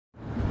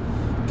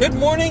Good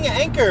morning,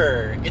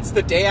 Anchor. It's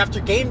the day after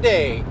game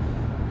day,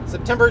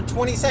 September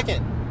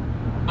 22nd.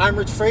 I'm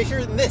Rich Frazier,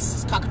 and this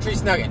is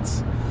Cockatrice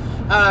Nuggets.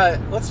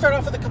 Let's start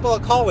off with a couple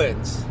of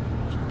call-ins.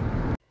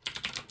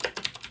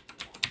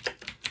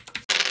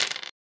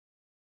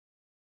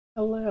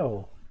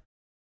 Hello.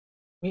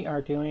 We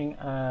are doing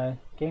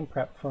game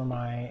prep for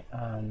my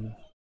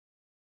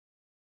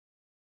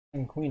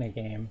Sanguina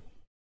game.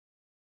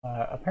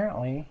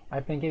 Apparently,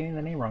 I've been getting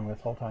the name wrong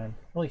this whole time.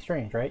 Really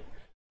strange, right?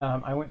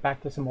 I went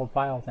back to some old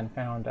files and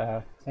found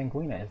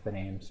Sanguina is the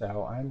name,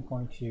 so I'm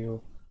going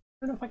to,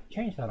 I don't know if I can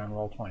change that on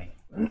Roll20.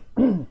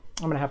 I'm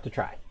going to have to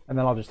try, and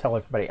then I'll just tell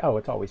everybody, oh,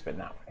 it's always been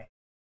that way.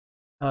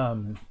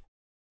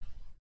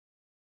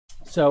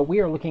 So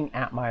we are looking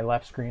at my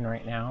left screen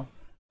right now.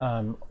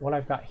 What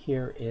I've got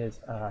here is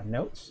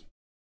notes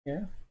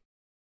here,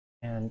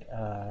 and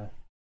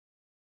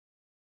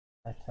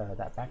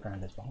that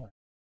background is behind.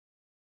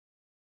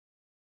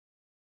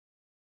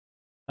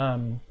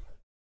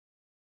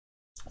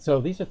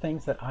 So these are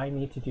things that I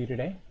need to do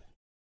today.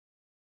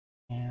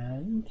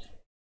 And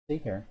see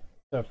here.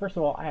 So first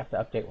of all, I have to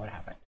update what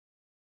happened.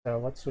 So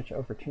let's switch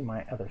over to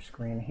my other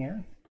screen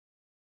here.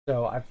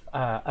 So I've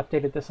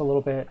updated this a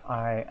little bit.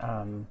 I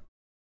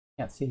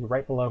can't see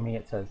right below me.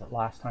 It says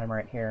last time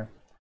right here.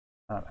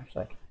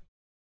 Actually,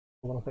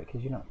 a little bit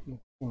because you don't see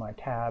my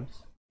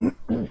tabs.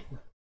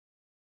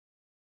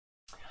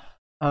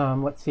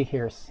 Let's see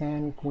here,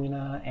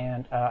 Sanguina,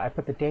 and I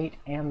put the date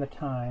and the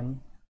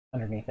time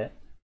underneath it.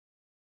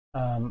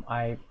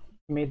 I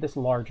made this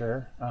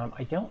larger.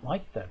 I don't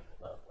like the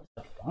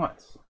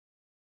fonts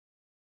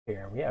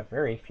here. We have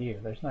very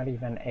few. There's not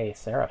even a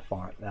serif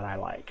font that I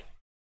like.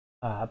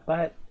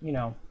 But, you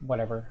know,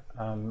 whatever.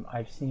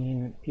 I've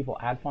seen people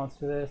add fonts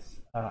to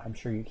this. I'm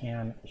sure you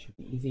can. It should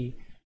be easy,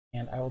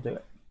 and I will do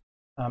it.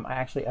 I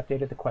actually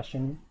updated the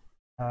question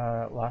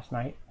last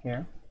night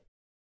here.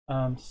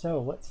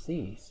 So let's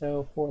see.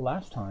 So for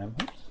last time,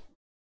 oops.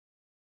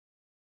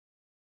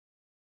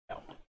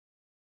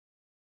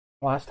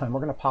 Last time, we're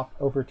going to pop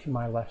over to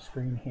my left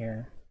screen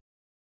here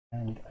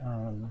and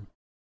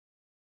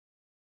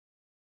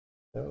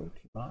go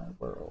to my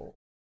world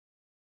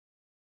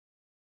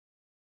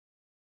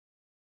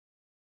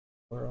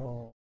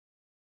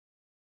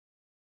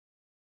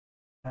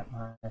at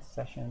my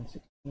session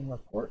 16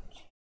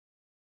 report.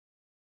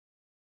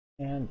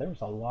 And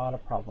there's a lot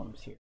of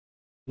problems here.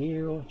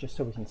 Just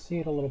so we can see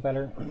it a little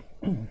better.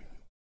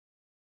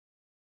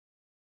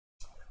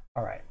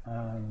 All right.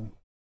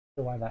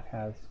 So why that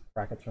has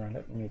brackets around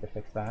it, we need to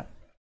fix that.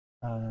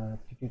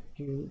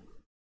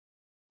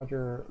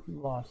 Roger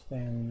lost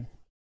in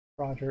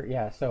Roger.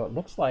 Yeah, so it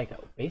looks like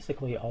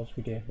basically all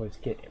we did was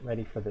get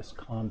ready for this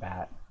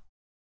combat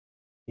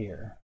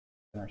here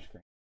on our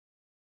screen.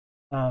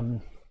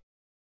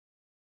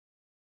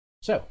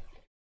 So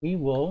we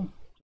will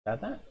add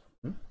that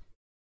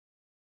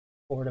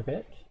forward a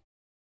bit.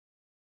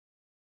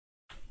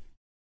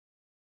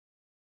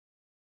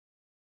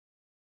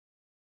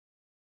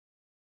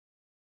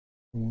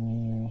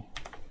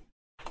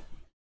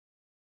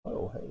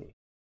 Oh, hey.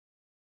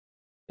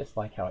 Just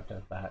like how it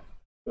does that.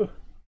 If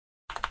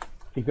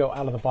you go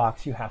out of the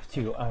box, you have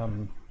to,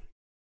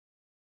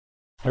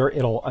 or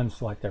it'll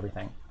unselect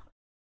everything.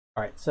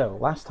 All right, so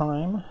last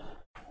time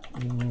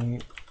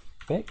we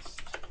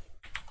fixed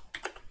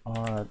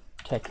our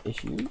tech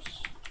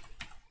issues.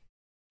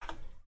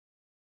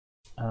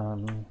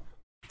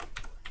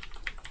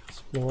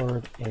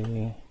 Explored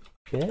a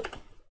bit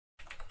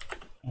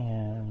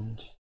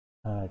and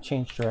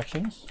changed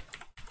directions.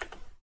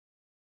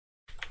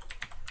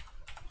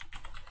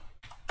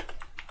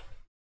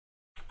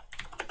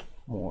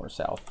 More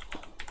south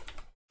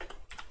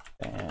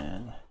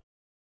than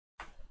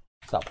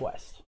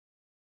southwest,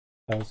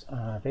 because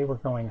they were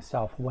going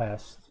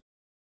southwest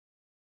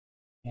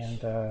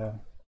and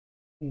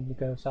we need to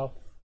go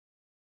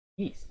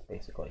southeast,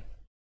 basically,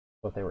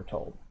 what they were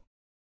told.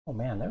 Oh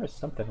man, there is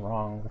something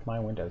wrong with my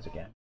Windows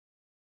again.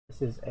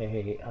 This is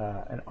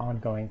an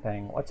ongoing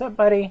thing. What's up,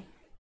 buddy?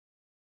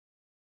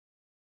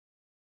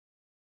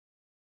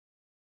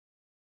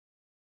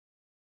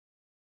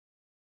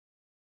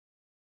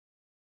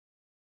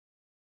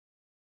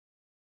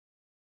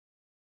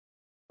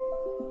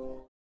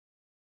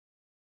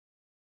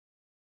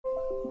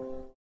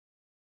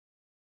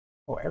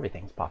 Oh,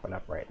 everything's popping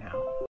up right now.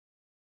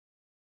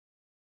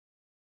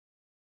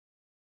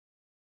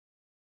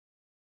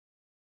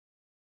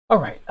 All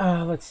right,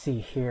 let's see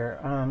here.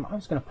 I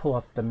was going to pull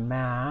up the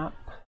map.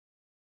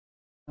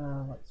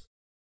 Let's see.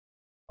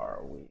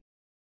 Are we?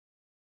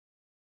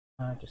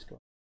 Just go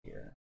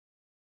here.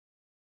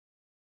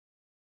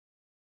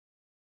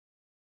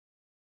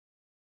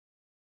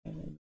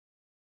 And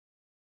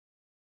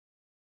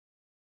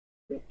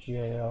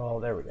jail.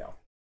 There we go.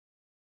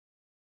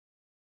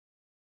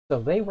 So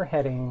they were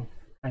heading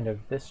kind of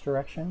this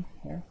direction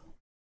here.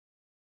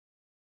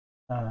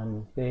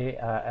 They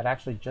had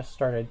actually just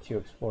started to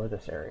explore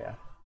this area.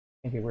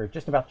 Maybe we were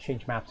just about to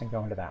change maps and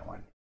go into that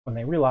one when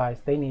they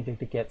realized they needed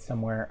to get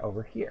somewhere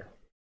over here.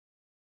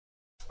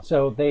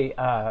 So they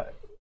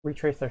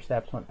retraced their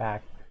steps, went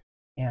back,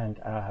 and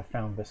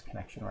found this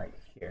connection right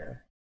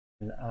here,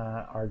 and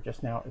are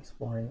just now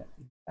exploring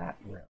that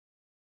room.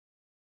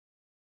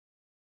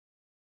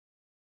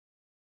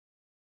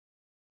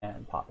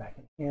 And pop back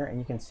in here, and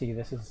you can see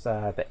this is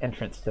the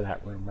entrance to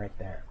that room right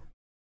there.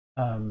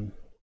 So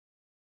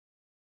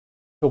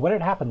what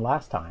had happened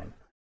last time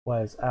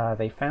was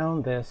they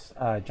found this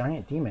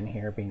giant demon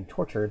here being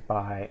tortured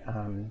by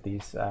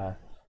these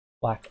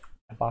black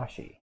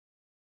Abashi.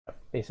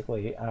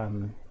 Basically,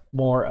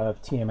 more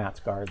of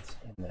Tiamat's guards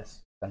in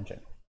this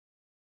dungeon.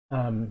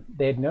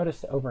 They had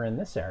noticed over in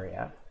this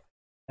area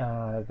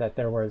that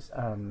there was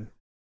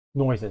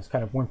noises,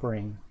 kind of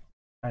whimpering,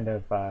 kind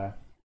of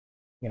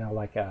you know,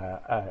 like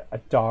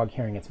a dog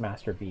hearing its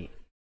master beat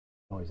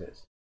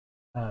noises.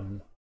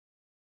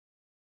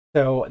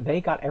 So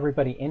they got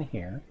everybody in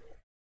here,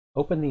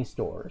 opened these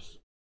doors,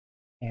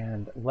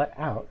 and let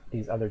out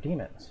these other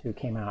demons who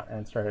came out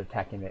and started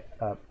attacking the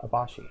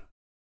Abashi.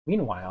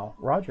 Meanwhile,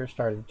 Roger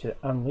started to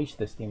unleash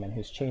this demon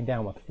who's chained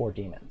down with 4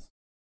 demons.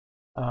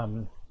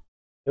 It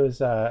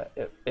was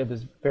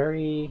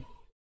very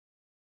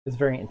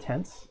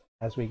intense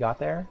as we got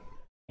there,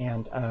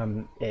 and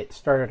it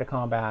started a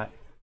combat,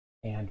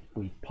 and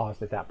we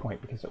paused at that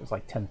point because it was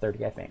like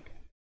 10:30, I think.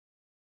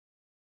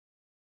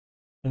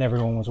 And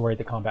everyone was worried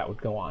the combat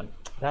would go on.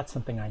 That's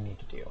something I need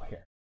to do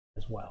here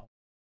as well.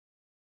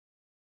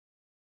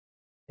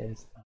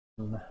 Is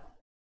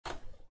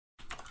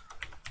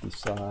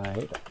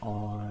decide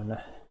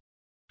on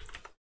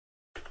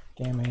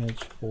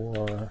damage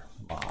for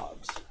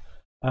mobs.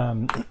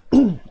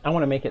 I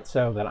want to make it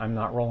so that I'm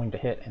not rolling to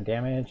hit and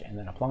damage and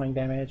then applying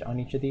damage on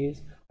each of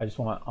these. I just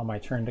want on my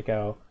turn to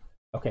go,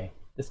 okay,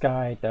 this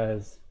guy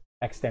does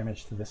X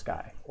damage to this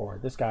guy, or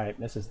this guy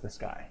misses this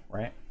guy,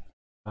 right?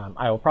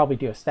 I will probably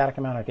do a static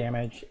amount of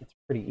damage. It's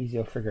pretty easy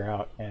to figure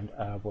out, and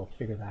we'll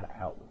figure that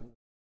out.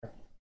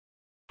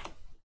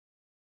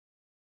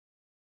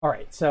 All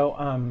right, so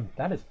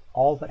that is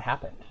all that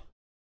happened.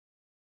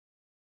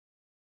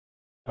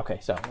 Okay,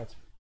 so let's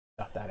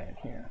got that in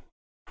here.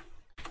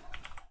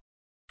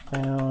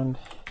 Found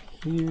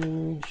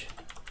huge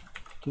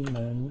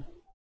demon.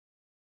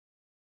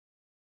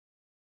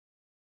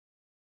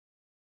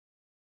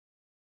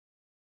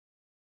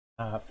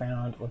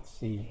 Found, let's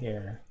see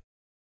here,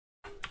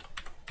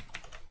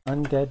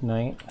 Undead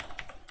Knight,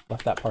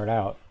 left that part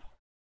out,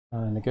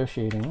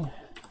 negotiating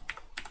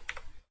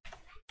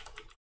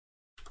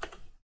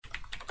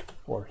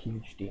for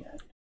huge demon.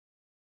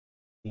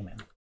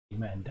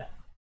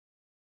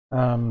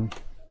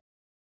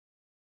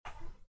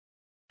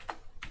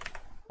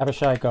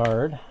 Abishai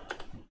Guard,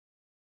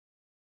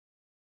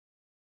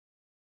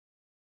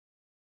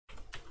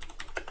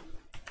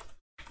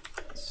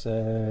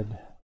 said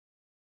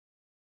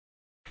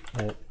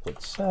it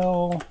would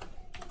sell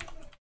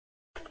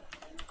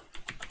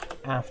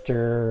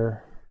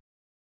after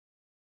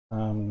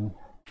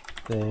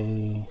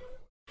they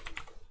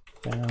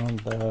found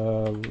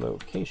the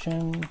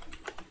location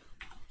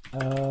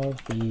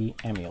of the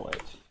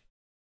amulet.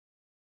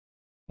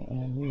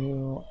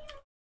 Amulet.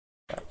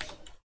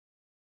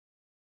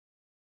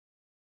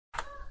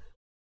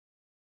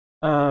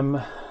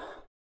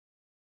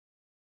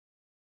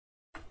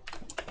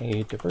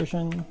 A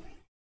diversion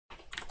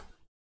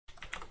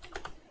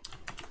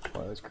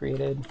was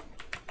created,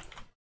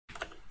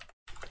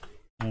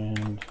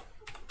 and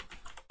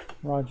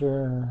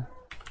Roger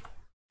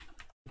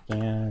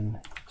began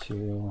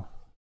to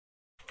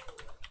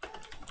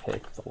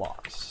pick the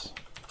locks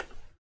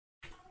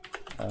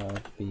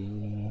of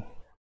the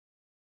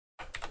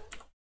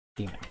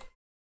demon.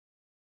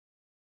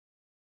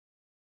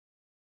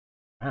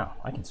 Wow,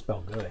 I can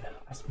spell good.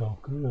 I spell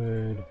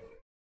good.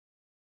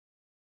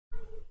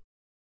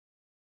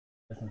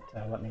 Doesn't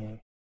let me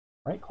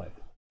right click.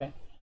 Okay.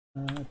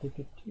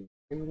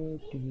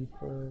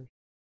 Deeper.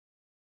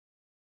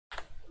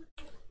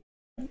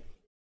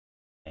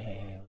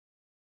 And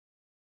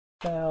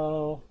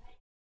spell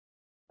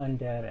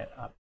undead and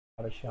up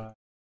a shot.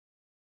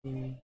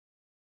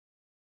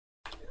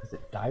 Is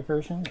it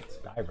diversion? It's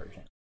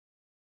diversion.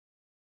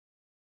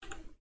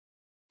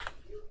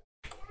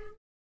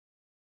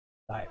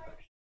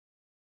 Diversion.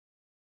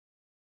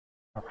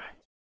 All right.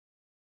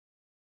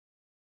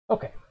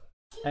 Okay.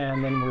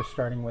 And then we're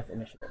starting with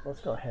initiative.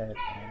 Let's go ahead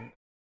and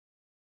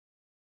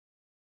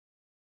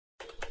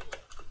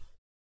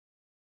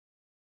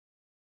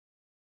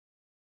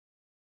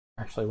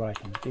actually what I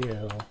can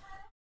do.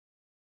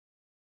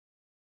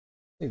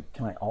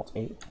 Can I Alt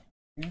 8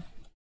 here?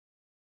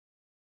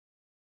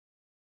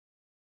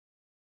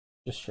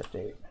 Just Shift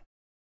 8.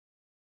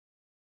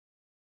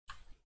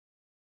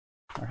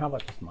 Or how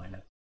about just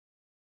minus?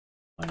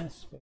 Minus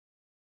space.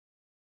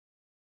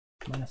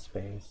 Minus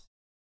space.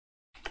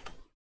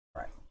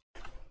 All right.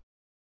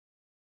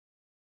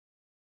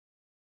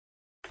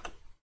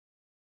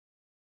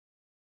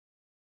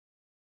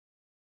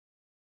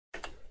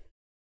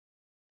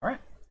 All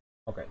right.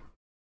 Okay.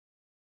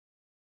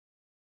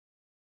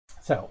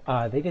 So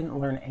they didn't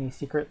learn any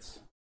secrets.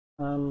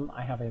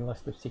 I have a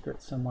list of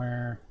secrets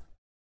somewhere.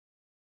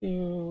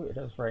 It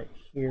is right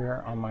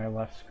here on my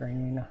left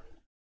screen.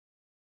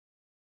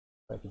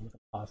 So you can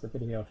pause the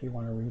video if you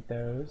want to read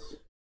those.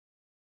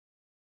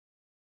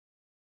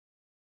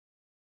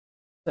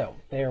 So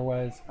there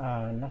was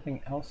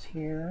nothing else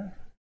here.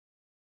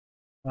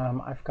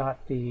 I've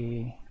got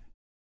the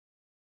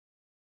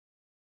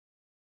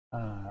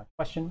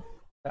question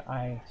that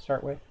I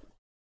start with.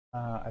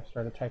 I've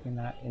started typing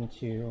that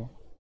into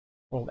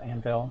World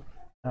Anvil.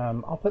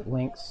 I'll put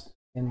links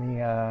in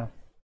the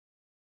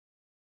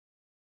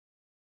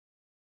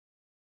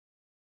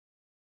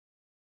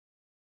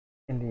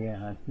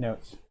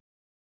notes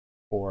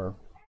for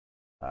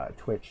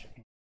Twitch.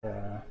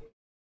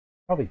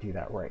 Probably do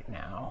that right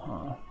now,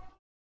 huh?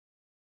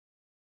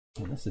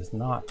 And this is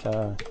not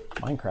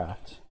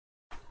Minecraft.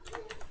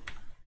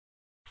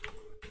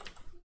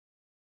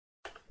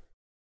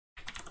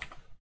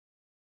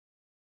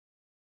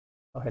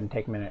 Go ahead and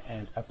take a minute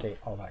and update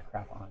all that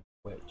crap on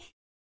Twitch.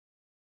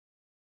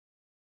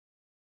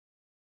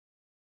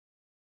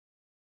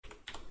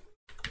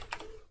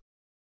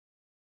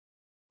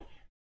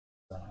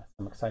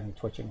 Some exciting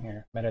twitching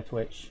here. Meta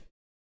Twitch.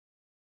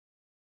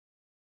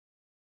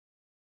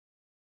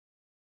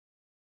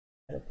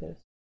 Edit this.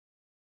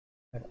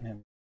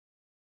 And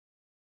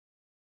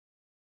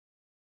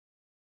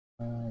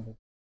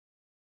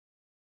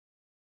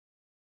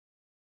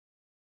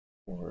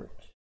import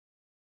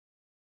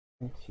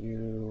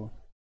into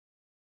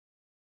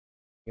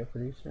video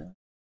producer.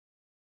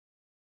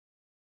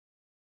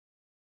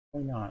 Or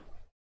not.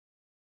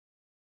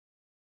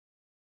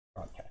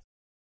 Broadcast.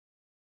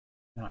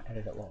 Not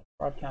edit it while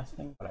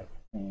broadcasting, but I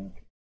think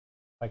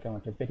if I go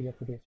into video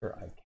producer, I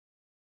can.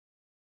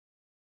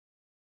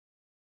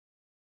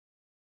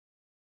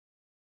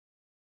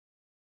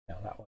 No,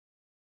 that one.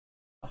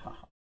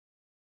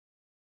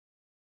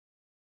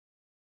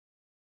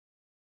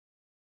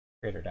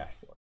 Creator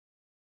dashboard.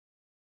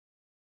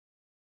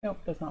 Nope,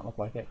 does not look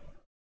like it.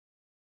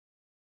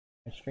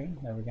 Stream,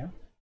 there we go.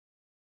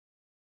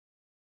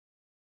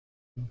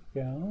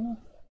 Go.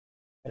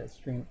 Edit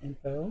stream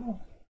info.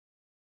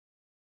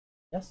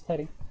 Yes,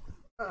 Teddy.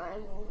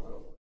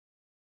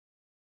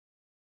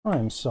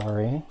 I'm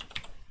sorry.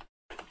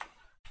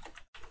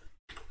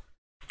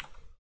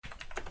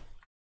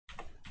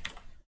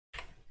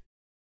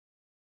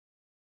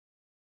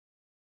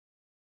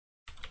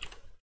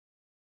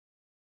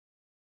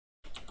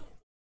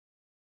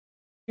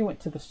 We went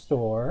to the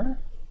store.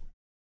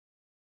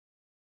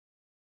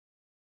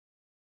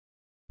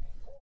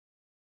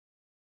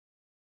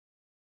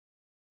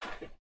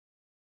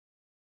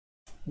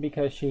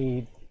 Because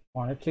she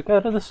wanted to go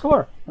to the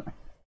store.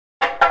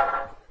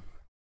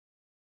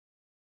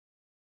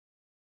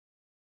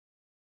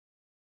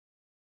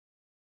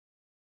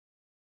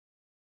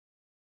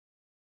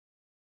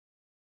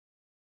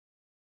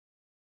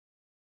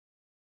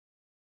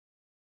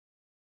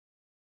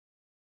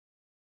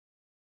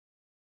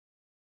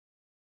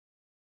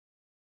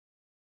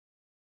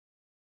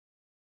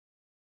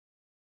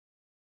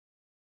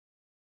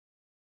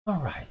 All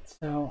right,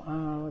 so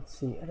let's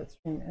see, edit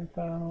stream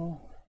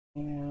info,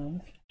 and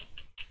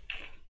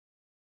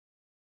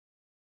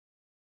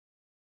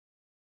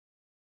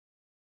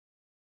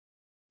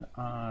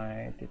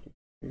I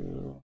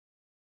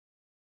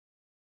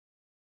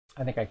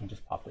think I can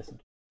just pop this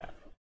into the chat.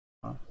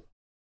 Huh?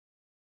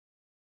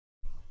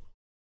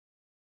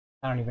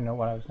 I don't even know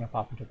what I was going to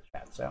pop into the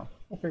chat, so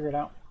we'll figure it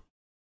out.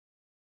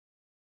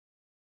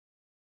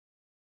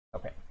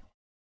 Okay.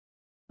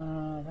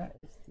 That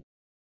is the...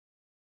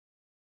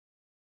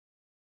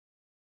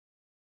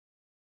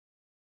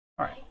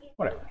 All right,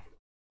 whatever.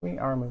 We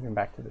are moving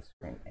back to the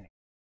screen anyway.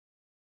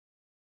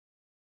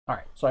 All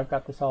right, so I've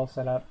got this all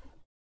set up.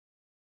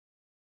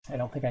 I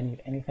don't think I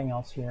need anything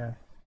else here.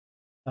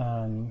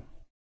 We're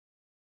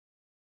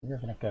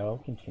going to go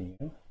continue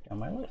down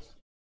my list.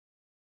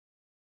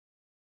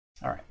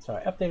 All right, so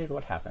I updated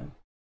what happened.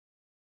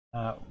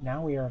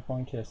 Now we are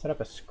going to set up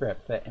a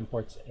script that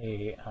imports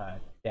a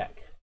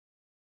deck.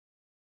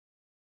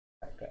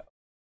 There we go.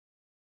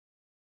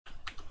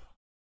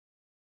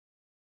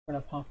 We're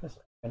going to pop this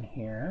in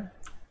here.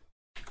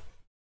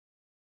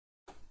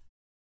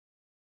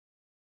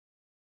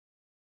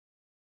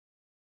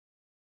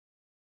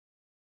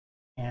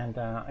 And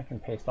I can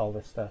paste all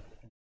this stuff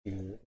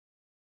into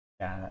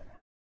that.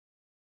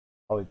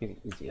 Probably be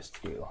the easiest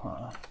to do,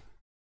 huh?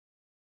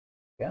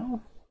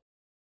 Go.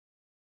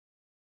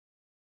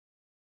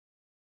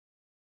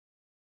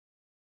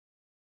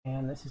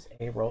 And this is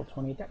a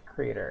Roll20 deck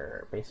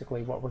creator.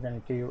 Basically, what we're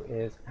going to do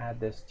is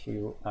add this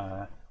to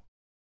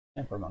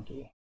Emperor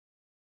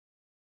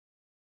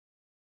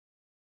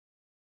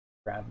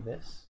Grab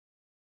this.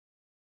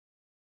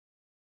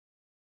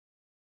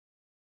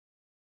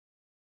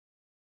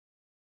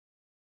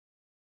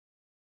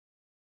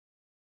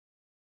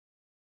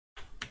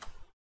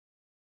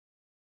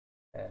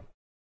 Okay.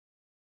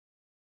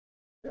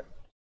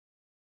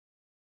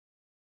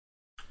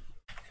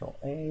 Control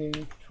A,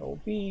 Control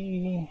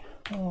B,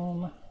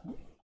 home.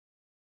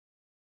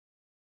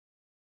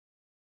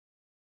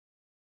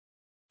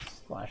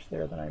 Slash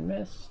there that I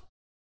missed.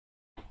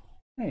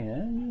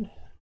 And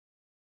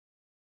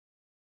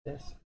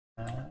this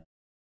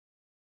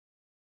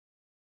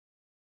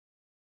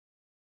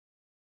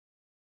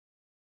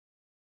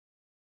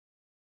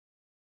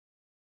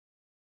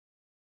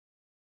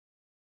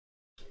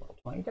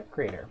my deck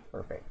creator.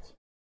 Perfect.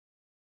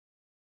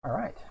 All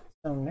right,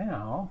 so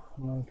now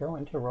I'm going to go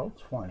into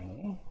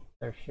Roll20.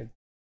 There should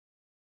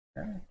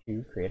be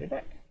to create a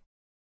deck.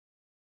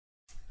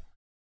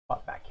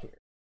 Pop back here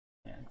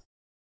and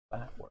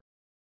that works.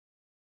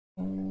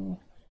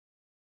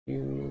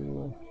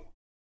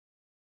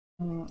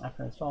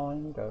 After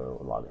installing,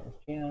 go log in as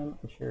GM.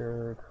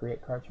 Ensure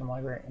create cards from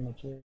library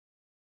images.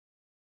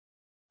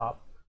 Pop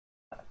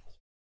that.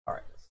 All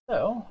right,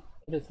 so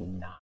it is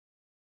not.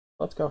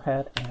 Let's go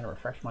ahead and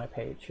refresh my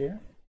page here.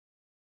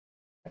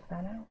 Check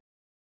that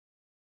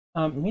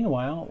out.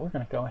 Meanwhile, we're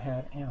going to go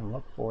ahead and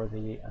look for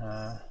the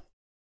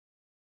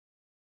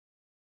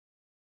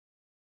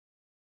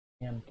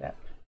GM deck.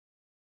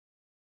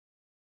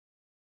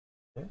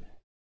 Good.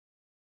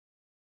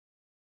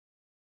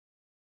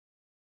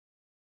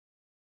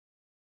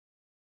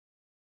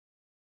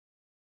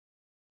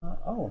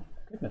 Oh,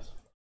 goodness.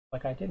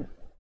 Like I didn't.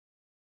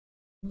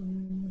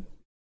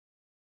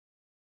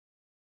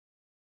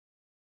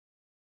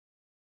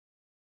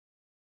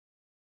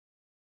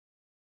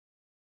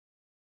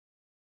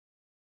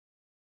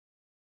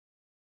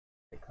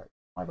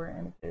 Library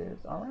images.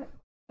 All right.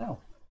 No,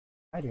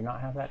 I do not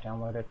have that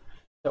downloaded.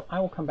 So I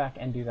will come back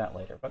and do that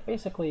later. But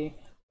basically,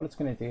 what it's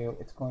going to do,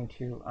 it's going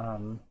to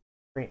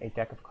create a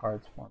deck of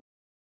cards for me.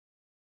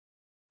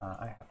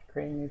 I have to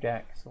create a new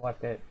deck,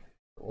 select it.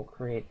 It will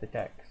create the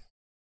decks.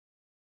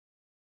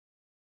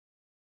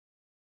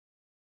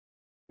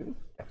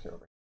 Decks are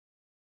over.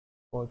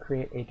 It will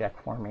create a deck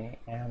for me,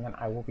 and then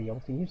I will be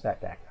able to use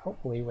that deck,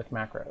 hopefully with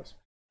macros.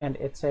 And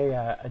it's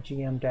a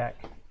GM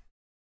deck,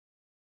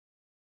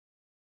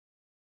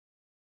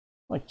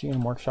 like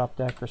GM Workshop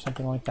deck or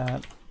something like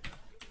that.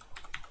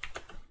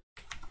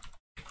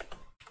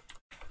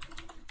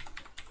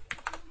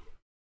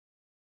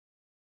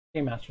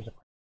 Game Masters of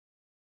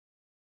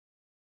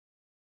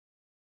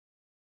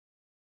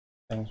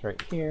things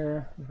right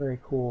here. Very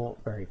cool,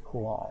 very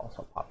cool. I'll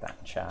also pop that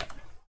in chat.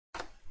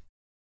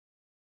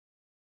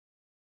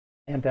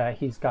 And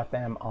he's got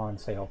them on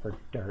sale for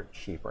dirt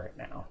cheap right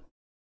now.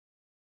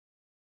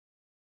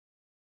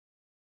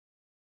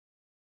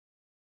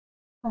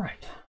 All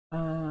right,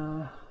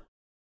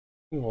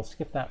 we will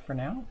skip that for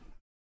now.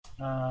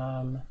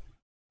 I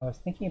was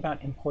thinking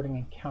about importing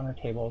encounter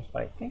tables,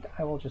 but I think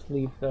I will just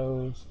leave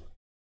those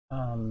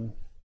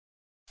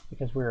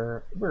because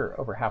we're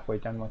over halfway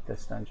done with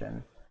this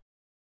dungeon.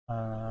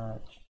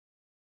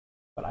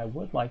 But I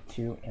would like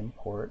to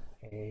import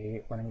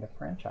a running the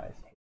franchise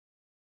table.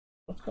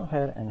 Let's go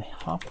ahead and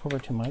hop over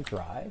to my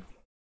drive.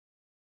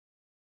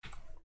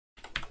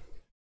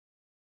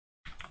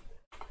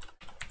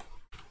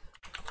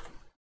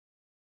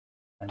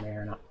 I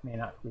may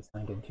not be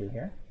signed into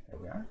here. There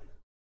we are.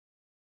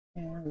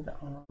 And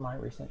my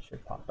recent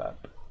should pop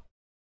up.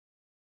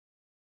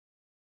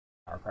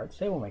 Power Cards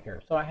Table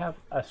Maker. So I have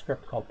a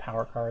script called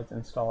Power Cards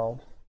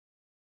installed.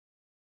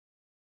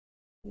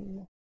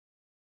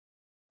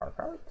 Power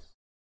Cards.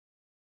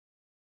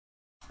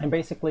 And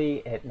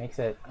basically it makes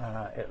it,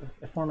 it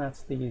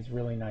formats these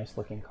really nice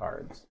looking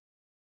cards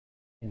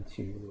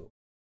into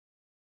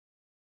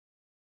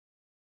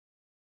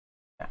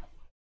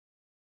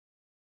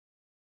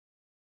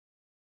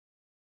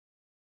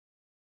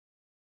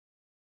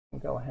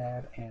go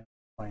ahead and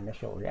my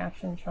initial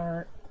reaction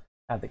chart,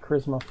 add the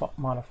charisma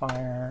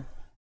modifier,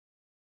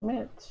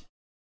 commit,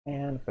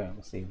 and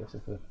boom. See, this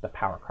is the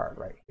power card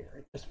right here.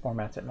 It just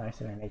formats it nice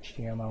in an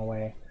HTML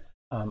way.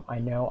 I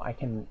know I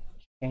can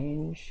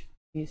change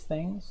these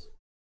things.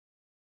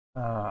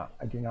 I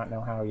do not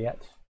know how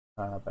yet,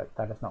 but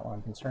that is not what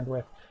I'm concerned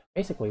with.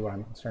 Basically, what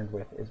I'm concerned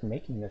with is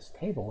making this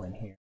table in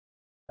here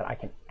that I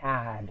can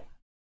add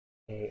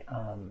a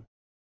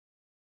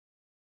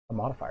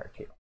modifier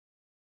to.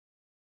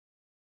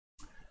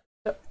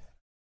 So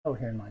over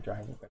here in my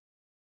drive, we've got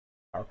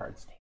Power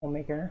Cards Table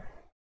Maker,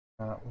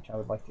 which I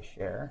would like to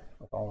share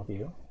with all of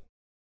you.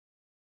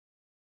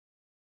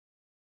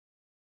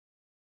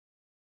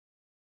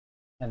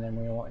 And then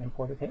we will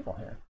import a table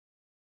here.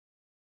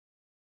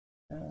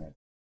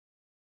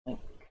 Link,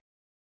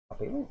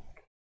 copy link,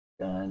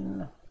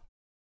 done,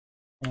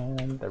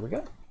 and there we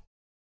go.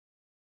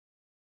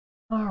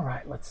 All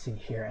right, let's see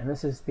here, and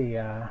this is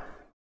the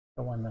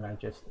one that I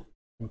just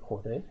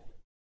imported.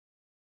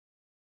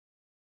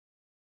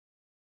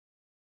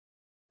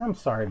 I'm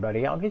sorry,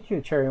 buddy. I'll get you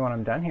a cherry when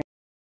I'm done here.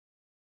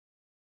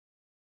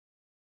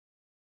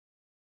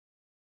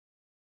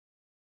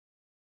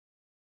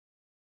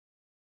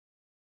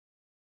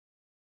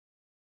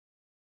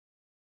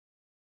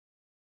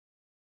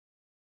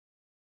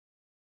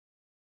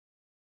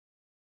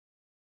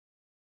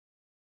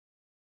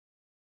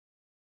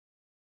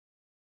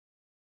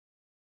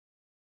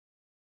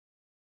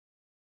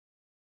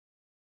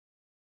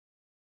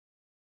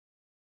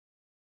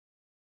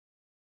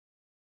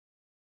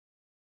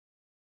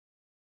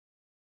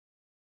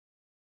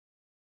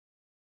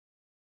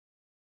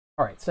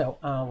 All right, so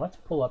let's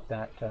pull up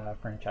that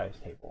franchise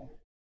table.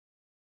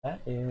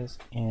 That is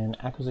in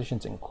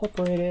Acquisitions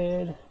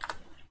Incorporated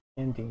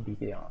in D&D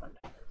Beyond.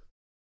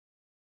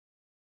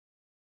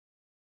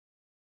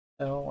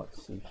 So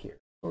let's see here.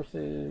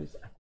 Sources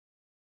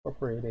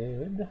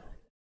incorporated.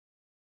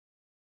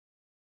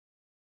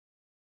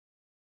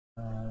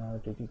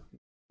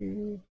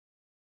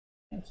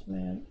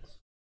 Enhancements.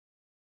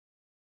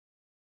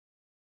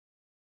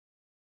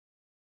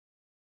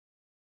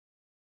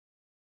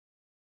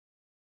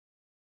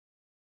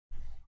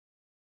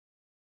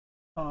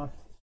 Costs.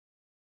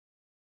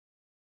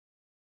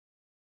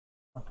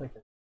 I'll take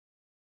it.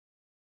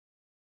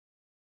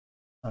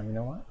 Oh, you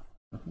know what?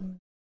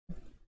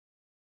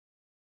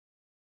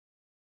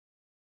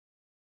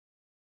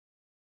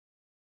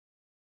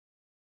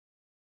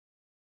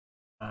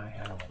 I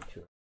had a link to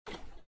it.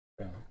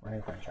 Boom,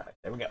 running franchise.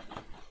 There we go.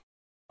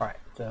 All right,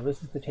 so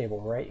this is the table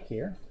right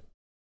here.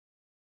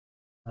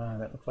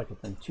 That looks like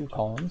it's in 2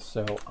 columns,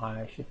 so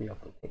I should be able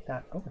to take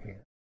that over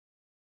here,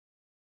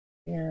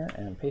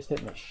 and paste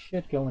it, and it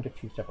should go into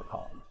 2 separate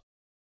columns.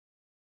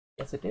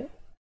 Yes, it did.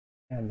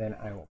 And then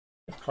I will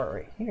put this part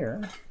right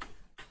here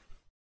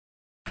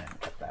and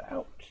cut that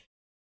out.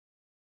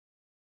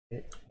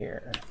 It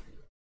here.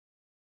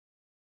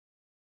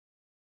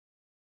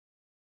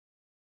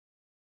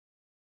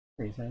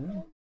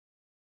 Reason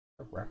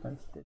the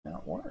reference did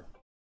not work.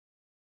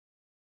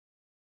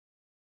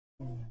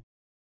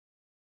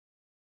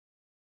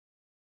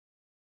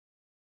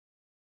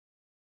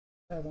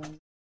 Seven,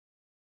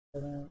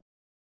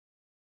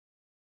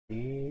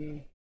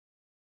 D7.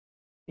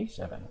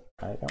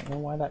 I don't know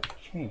why that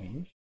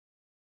changed.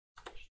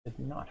 Should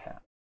not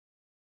have.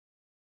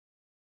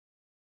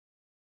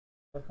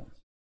 Reference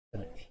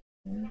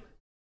 17.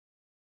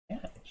 Yeah,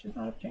 it should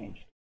not have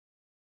changed.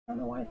 I don't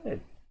know why it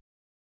did.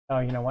 Oh,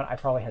 you know what? I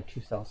probably had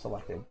 2 cells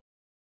selected.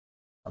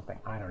 Something.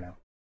 I don't know.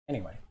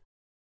 Anyway.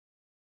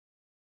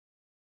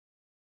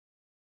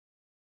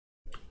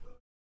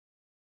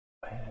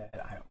 I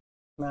don't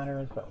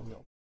matters, but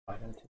we'll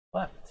slide them to the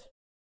left.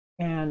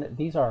 And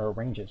these are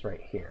ranges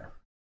right here.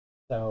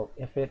 So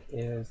if it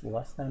is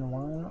less than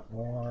 1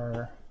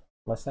 or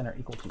less than or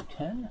equal to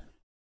 10,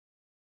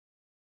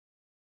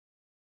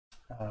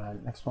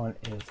 next one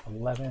is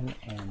 11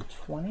 and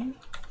 20,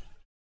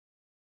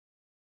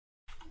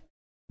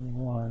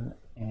 1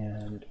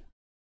 and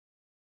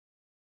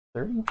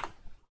 30,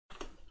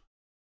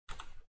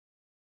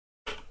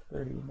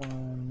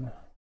 31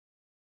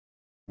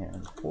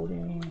 and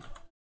 40,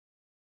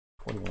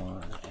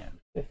 41 and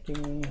 50,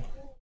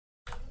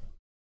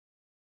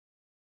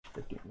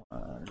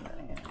 51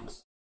 and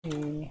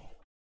 60,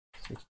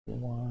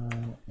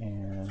 61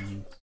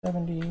 and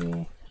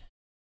 70,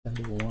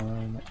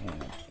 71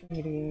 and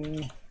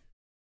 80,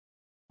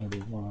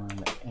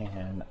 81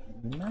 and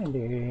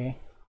 90,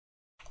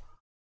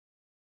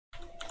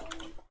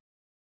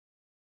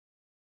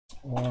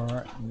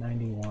 or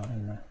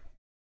 91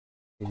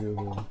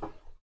 to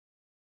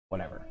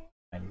whatever,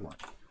 91.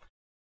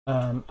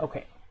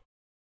 Okay,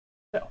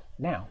 so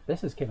now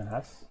this has given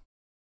us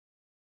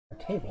a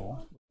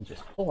table we can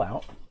just pull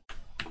out,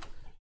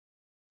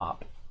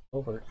 pop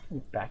over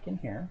back in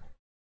here,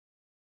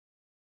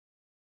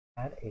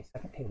 add a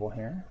second table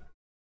here,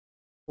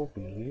 will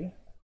be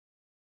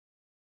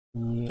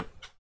the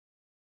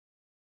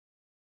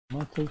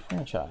monthly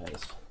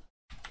franchise.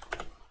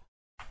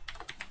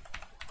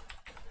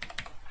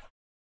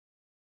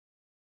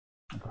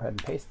 I'll go ahead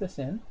and paste this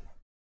in,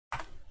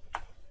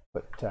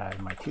 put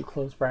my 2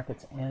 closed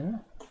brackets in.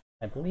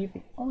 I believe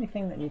the only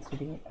thing that needs to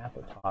be at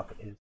the top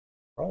is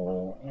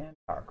role and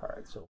power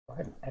card. So go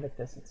ahead and edit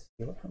this and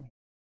steal it from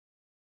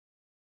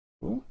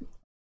here. Ooh.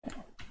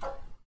 Okay.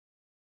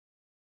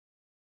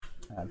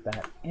 Add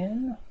that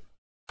in.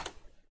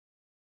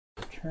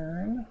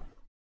 Return.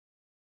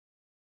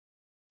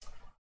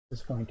 This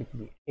is going to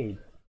be a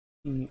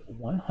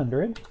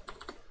G100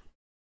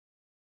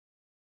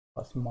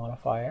 plus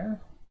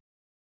modifier.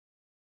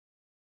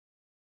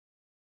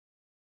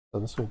 So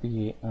this will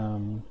be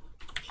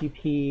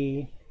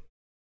GP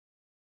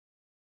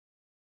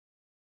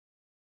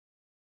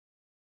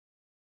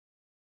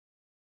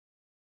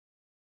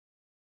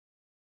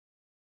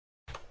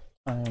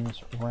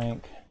times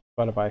rank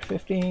divided by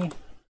 50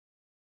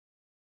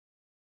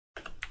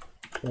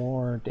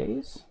 for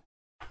days,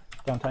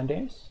 downtime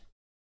days.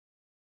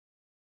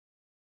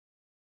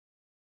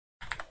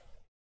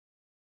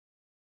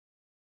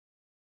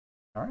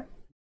 All right,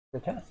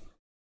 good test.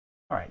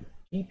 All right,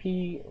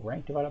 GP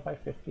rank divided by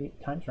 50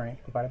 times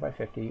rank divided by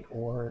 50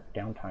 or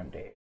downtime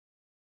days.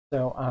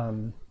 So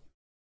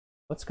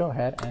let's go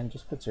ahead and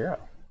just put 0.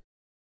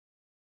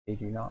 They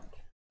do not.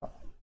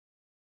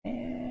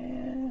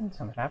 And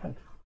something happened.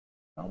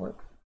 Not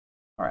work.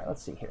 All right,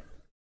 let's see here.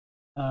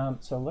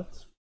 So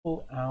let's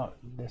pull out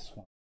this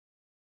one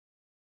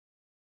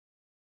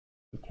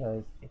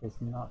because it is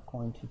not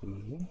going to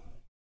be.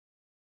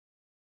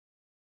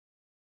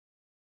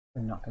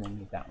 We're not going to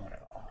need that one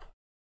at all.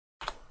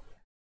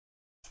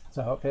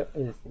 So if it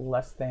is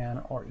less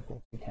than or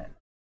equal to 10,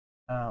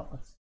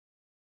 let's.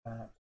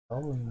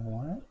 Oh, you know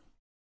what?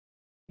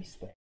 Space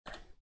there.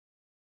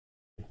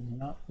 There should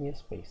not be a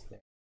space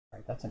there. All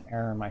right, that's an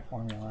error in my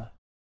formula.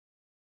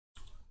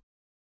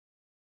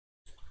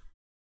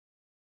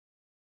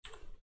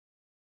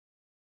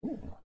 Ooh.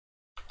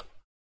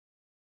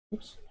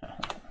 Oops.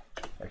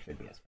 There should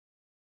be a space.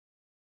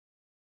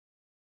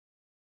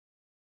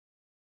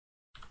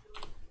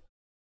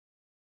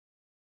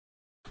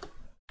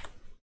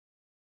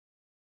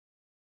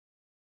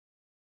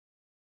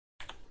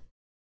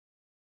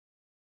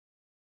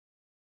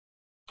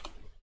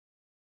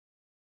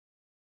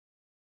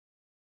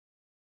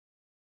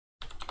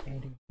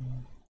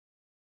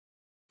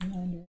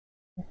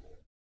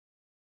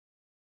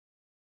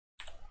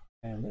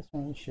 And this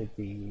one should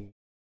be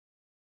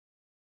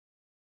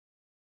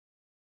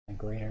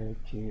greater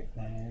to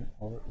than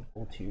or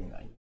equal to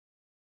 90.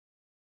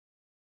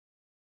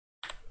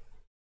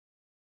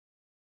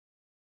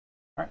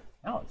 All right,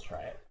 now let's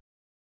try it.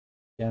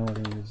 Again, we're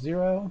going to use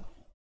 0,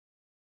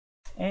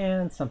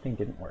 and something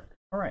didn't work.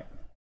 All right.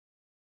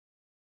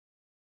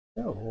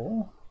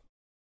 So,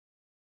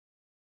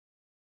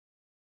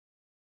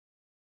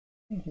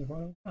 thank you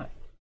for the time.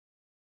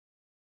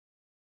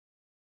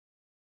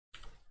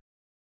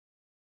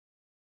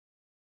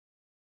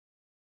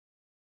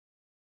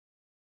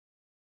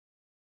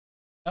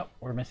 Oh,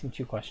 we're missing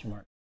 2 question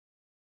marks.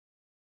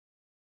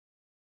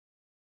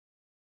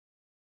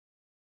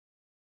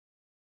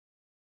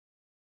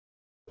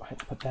 Go ahead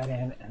and put that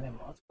in, and then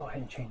let's go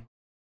ahead and change.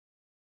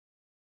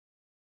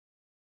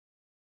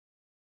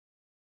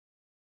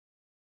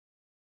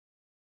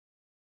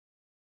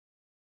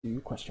 Two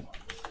question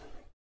marks.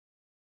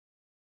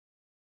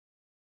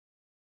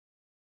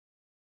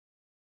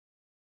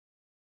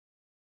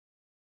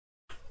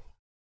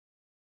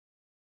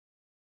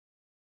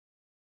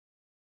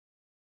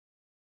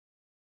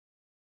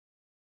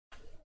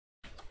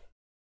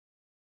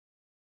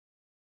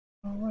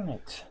 All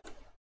right.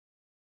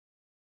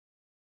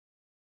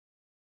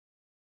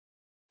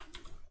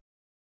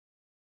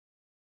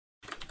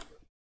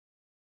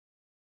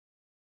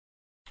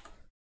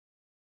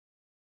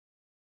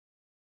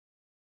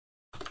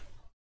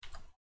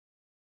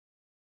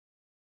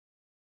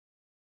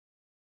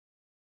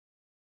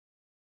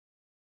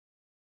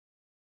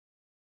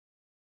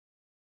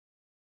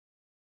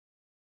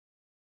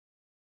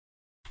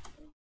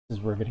 This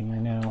is riveting, I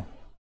know.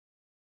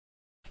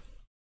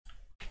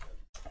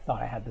 I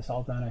thought I had this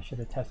all done. I should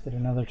have tested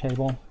another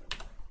table.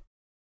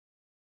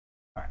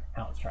 All right,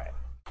 now let's try it.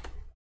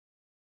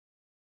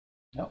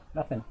 Nope,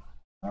 nothing.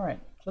 All right,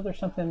 so there's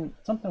something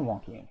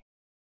wonky in here,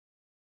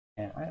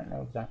 and I don't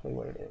know exactly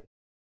what it is.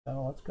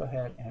 So let's go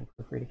ahead and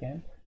proofread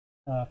again.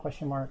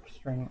 Question mark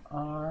string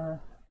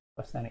r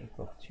less than or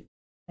equal to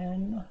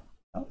n.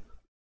 Oh,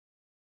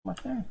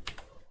 mark there.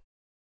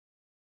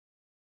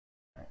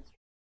 All right.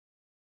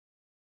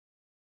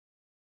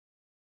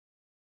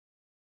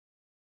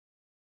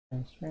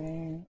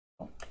 String,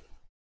 oh,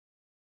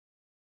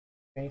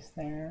 space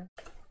there.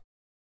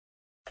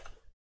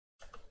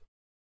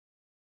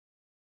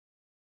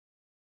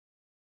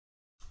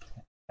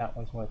 That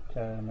was what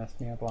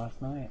messed me up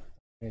last night.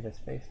 Made a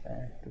space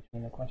there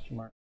between the question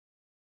marks.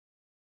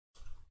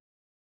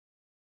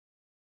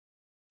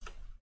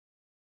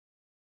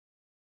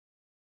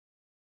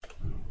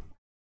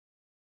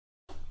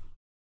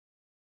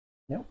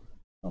 Nope,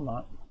 still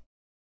not.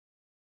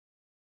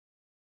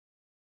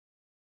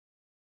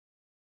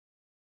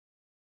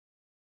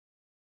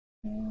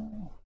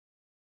 All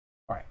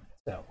right,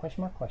 so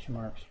question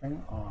mark,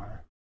 string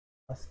r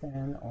less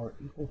than or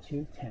equal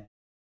to 10.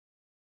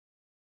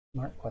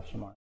 Mark question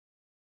mark.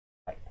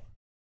 Type.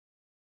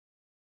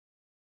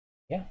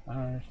 Yeah, I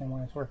don't understand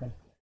why it's working.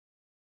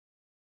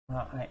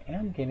 I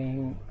am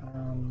getting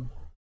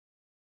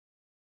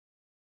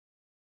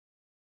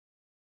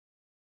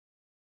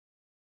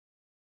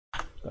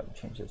go ahead and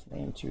change this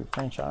name to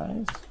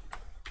franchise.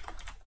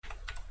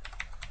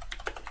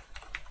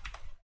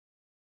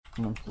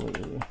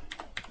 Monthly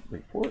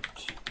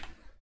report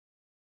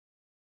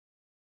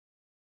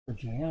for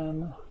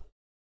GM.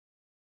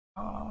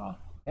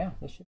 Yeah,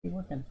 this should be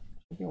working.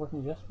 Should be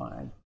working just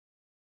fine.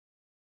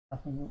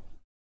 Nothing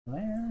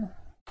there.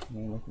 I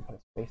mean, we can put a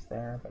space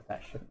there, but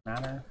that shouldn't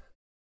matter.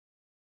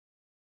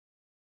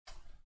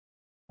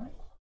 Right.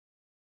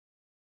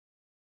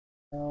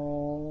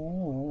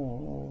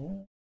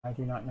 So I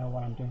do not know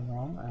what I'm doing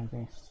wrong. I'm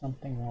doing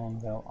something wrong,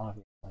 though,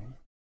 obviously.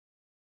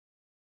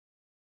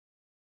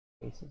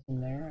 Spaces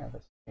in there. I have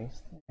a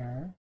space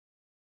there.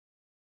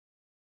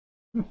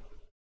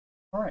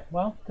 All right,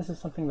 well, this is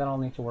something that I'll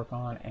need to work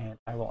on, and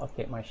I will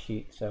update my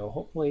sheet. So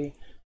hopefully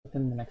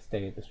within the next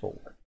day, this will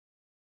work.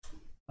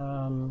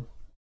 I'm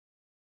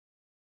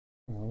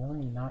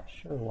really not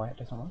sure why it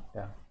doesn't work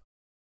though.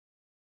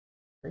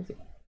 Crazy.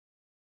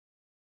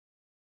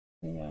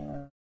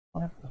 Yeah,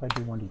 what happens if I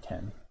do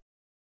 1d10?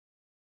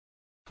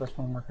 First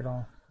one work at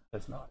all?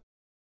 Does not.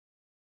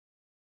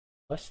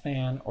 Less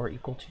than or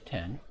equal to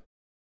 10.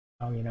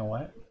 Oh, you know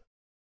what?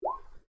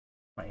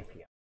 My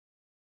API.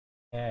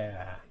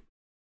 Yeah.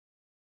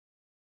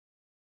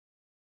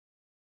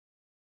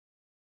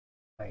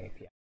 My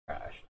API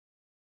crashed.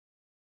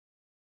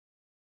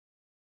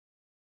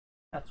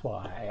 That's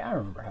why I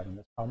remember having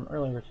this problem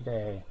earlier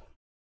today.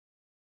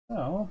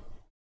 So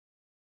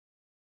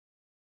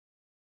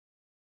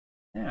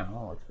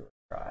now let's give it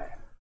a try.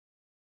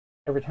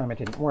 every time it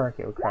didn't work,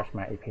 it would crash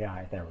my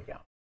API. There we go.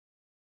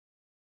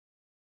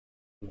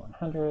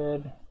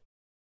 100.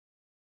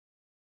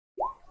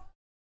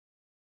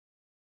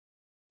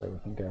 So we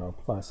can go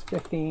plus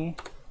 50.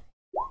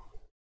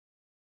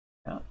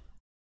 Yeah.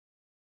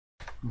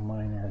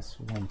 Minus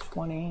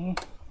 120.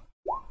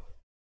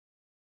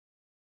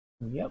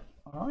 Yep.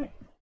 All right.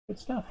 Good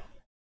stuff.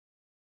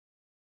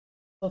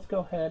 Let's go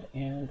ahead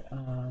and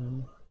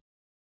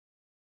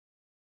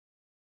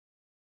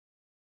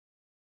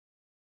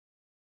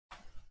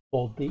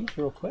fold these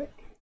real quick.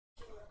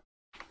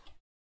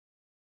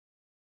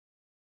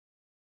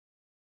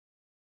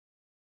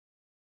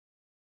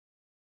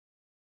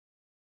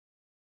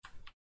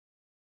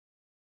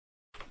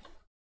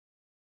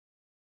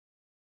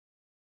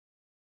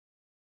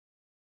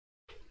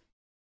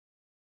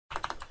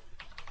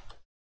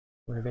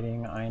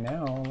 Riveting, I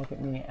know. Look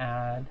at me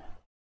add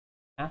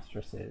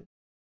asterisks.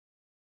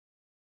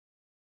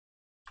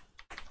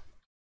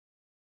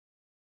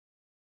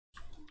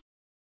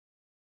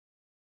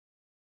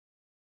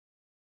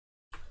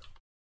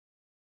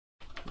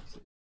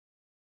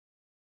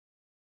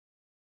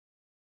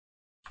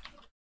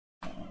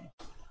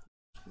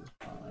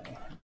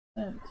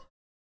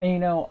 And you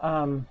know,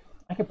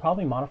 I could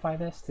probably modify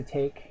this to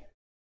take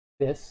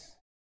this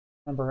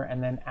number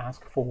and then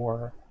ask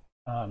for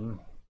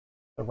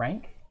the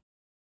rank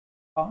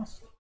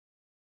cost,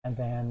 and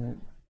then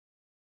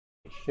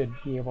it should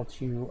be able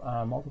to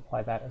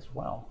multiply that as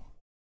well.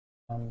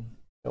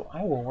 So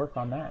I will work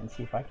on that and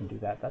see if I can do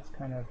that. That's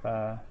kind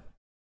of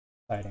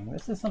exciting.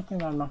 This is something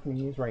that I'm not going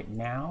to use right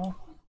now,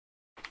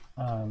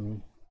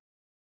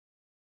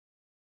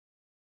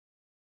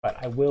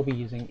 but I will be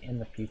using in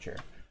the future.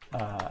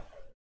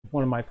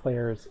 One of my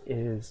players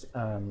is,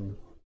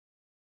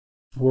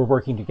 we're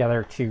working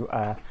together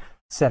to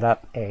set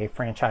up a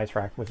franchise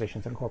for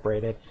Acquisitions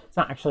Incorporated. It's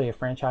not actually a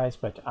franchise,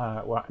 but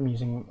well, I'm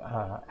using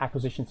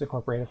Acquisitions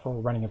Incorporated for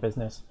running a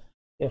business.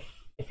 If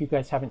you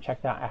guys haven't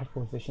checked out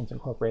Acquisitions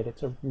Incorporated,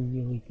 it's a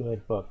really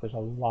good book. There's a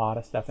lot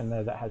of stuff in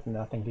there that has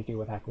nothing to do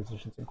with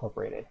Acquisitions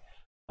Incorporated.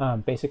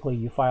 Basically,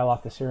 you file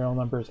off the serial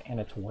numbers and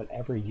it's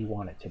whatever you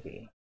want it to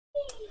be.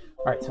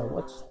 All right, so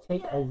let's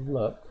take a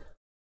look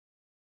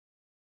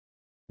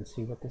and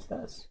see what this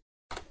does.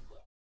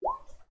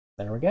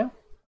 There we go.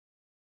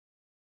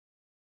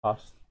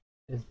 Cost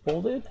is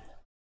bolded.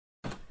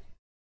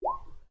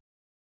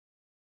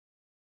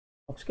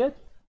 Looks good.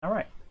 All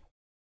right.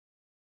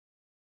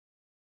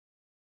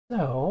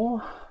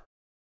 So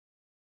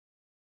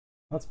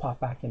let's pop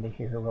back into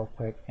here real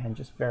quick and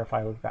just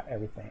verify we've got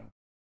everything.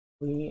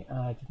 We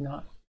did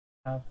not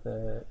have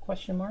the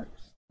question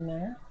marks in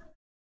there.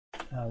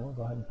 We'll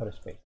go ahead and put a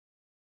space.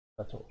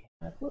 That's what we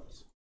had.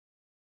 Whoops.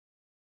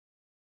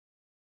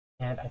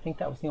 And I think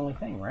that was the only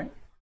thing, right?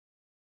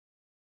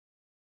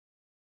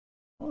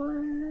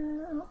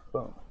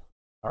 Boom.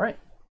 All right.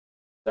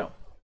 So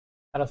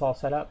that is all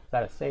set up.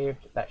 That is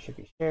saved. That should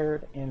be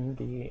shared in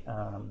the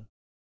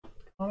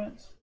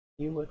comments.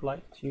 You would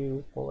like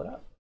to pull it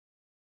up.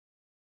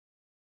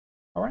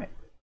 All right.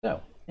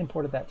 So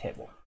imported that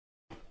table.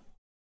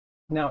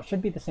 Now it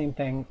should be the same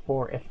thing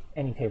for if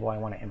any table I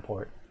want to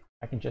import.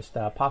 I can just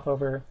pop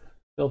over,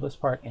 fill this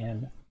part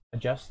in,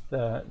 adjust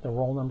the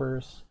roll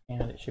numbers,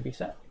 and it should be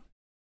set.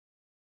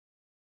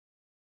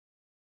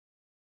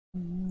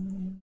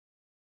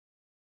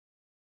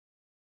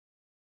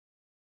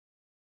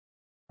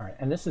 All right,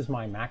 and this is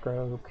my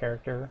macro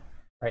character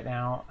right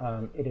now.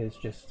 It is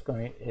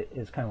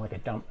kind of like a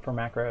dump for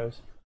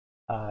macros.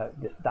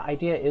 The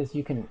idea is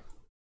you can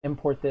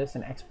import this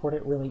and export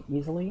it really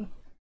easily.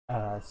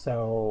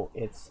 So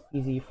it's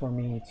easy for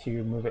me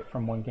to move it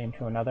from one game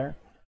to another.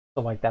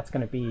 So like that's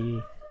going to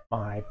be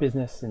my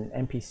business and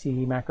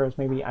NPC macros,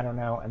 maybe, I don't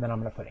know. And then I'm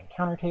going to put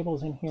encounter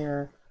tables in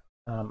here.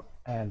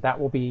 And that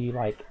will be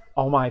like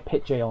all my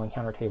pit jail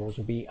encounter tables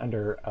will be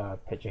under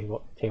pit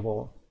jail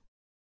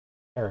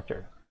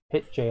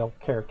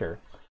character.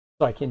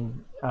 So I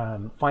can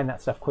find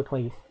that stuff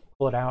quickly,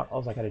 pull it out.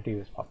 All I got to do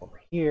is pop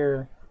over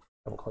here,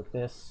 double click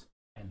this,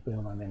 and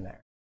boom, I'm in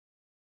there.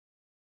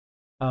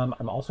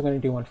 I'm also going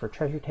to do one for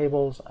treasure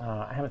tables.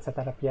 I haven't set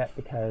that up yet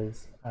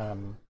because I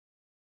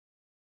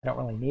don't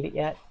really need it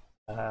yet.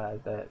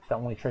 The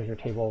only treasure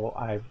table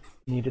I've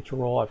needed to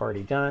roll, I've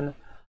already done.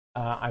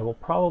 I will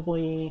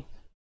probably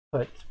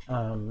put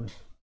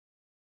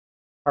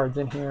cards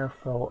in here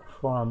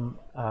from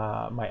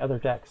my other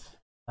decks.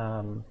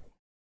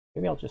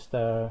 Maybe I'll just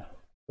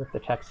rip the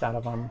text out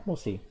of them. We'll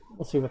see.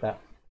 We'll see how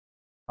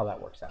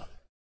that works out.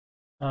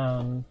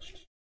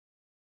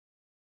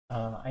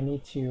 I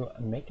need to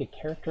make a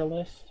character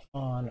list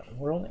on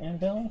World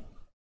Anvil.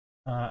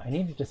 I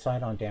need to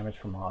decide on damage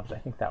for mobs. I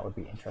think that would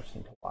be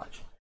interesting to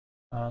watch.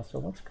 So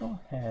let's go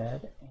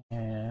ahead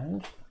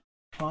and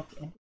pop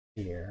in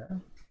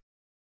here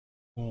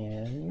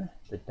in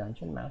the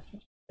Dungeon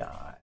Master's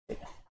Guide.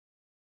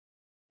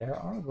 There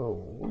are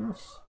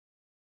rules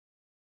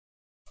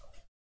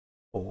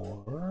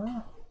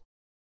for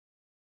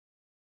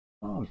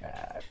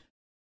combat.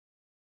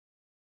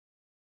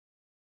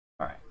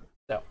 All right,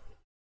 so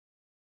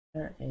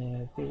There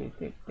is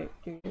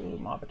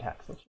mob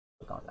attacks. Let's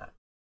click on that.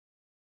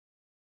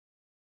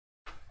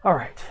 All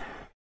right.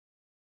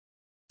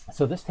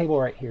 So this table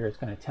right here is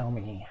going to tell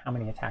me how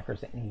many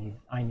attackers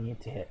I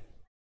need to hit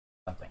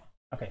something.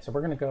 Okay, so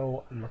we're going to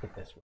go look at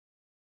this.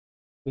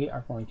 We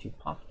are going to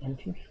pop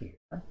into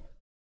here.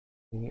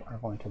 We are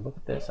going to look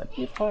at this. I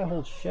believe if I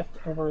hold shift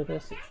over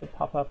this, it should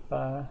pop up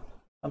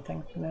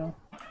something. No,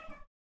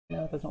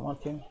 it doesn't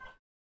want to.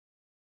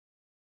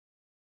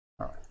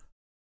 All right.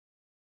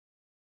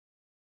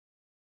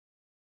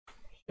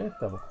 Shift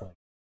double click.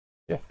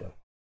 Shift double.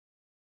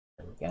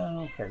 There we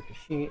go. Character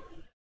sheet.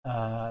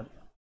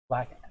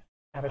 Black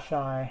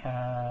Abishai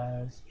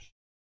has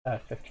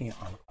 15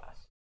 armor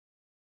class.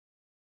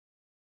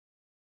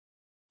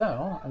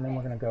 So, and then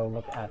we're going to go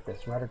look at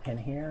this Rudderkin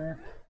here.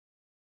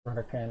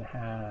 Rudderkin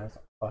has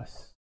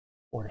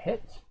 +4 to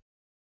hit,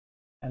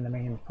 and the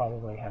main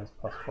probably has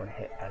 +4 to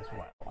hit as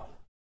well.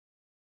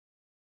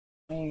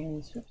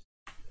 Mains, oops.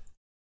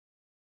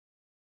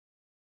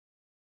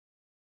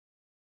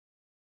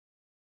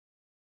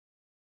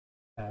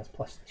 Has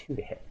 +2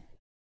 to hit.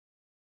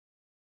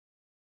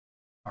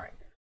 All right,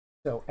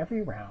 so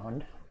every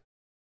round,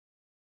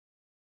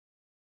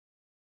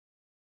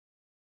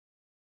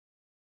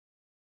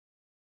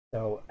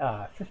 so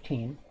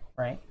 15,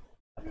 right?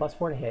 A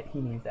 +4 to hit, he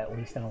needs at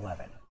least an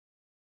 11.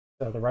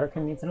 So the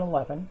Rudderkin needs an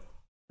 11,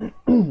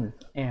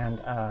 and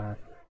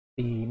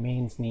the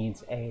mains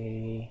needs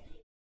a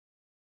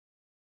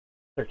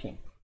 13.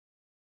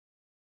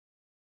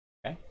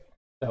 Okay,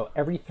 so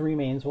every 3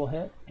 mains will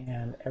hit,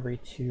 and every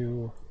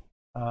 2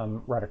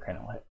 Rudderkin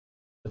will hit.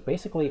 So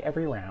basically,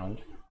 every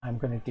round, I'm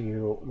going to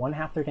do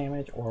 1/2 their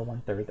damage or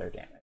 1/3 their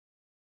damage.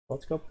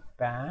 Let's go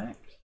back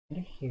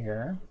into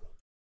here.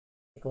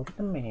 Take a look at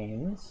the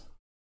mains.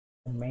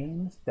 The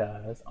mains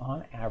does,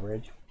 on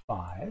average,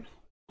 5.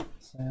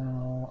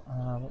 So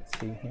let's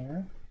see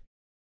here.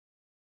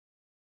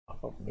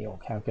 Pop open the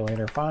old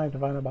calculator. 5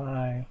 divided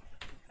by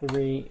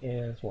 3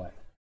 is what?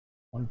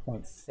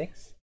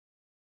 1.6?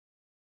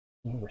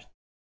 We're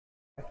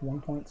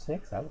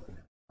 1.6? That would be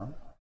wrong.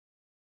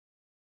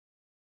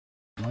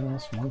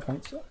 Minus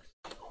 1.6.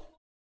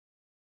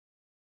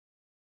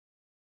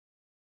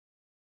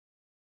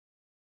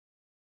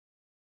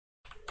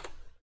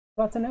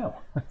 That's a no.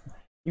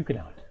 You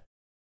cannot.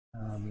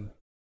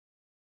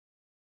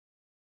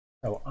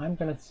 So I'm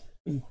going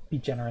to be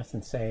generous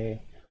and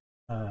say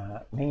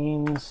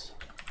mains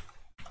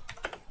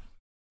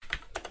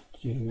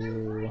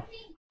do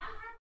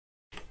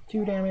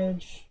 2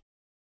 damage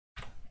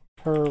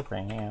per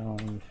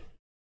round,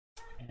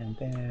 and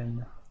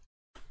then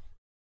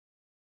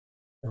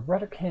the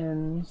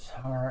Rudderkins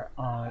are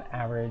on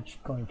average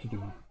going to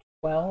do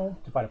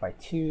 12 divided by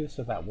 2,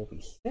 so that will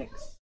be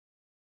 6.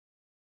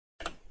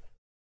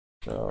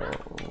 So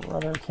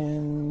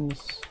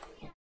Rudderkins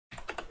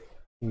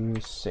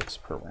do 6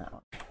 per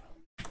round.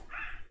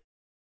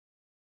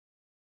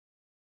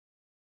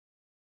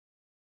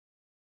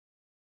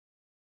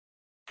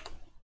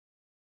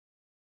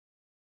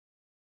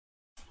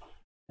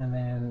 And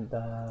then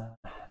the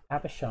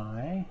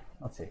Abishai,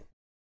 let's see,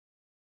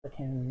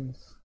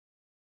 Rudderkins.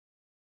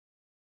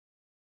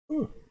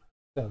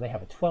 So they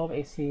have a 12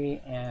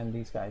 AC, and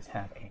these guys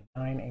have a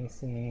 9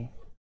 AC.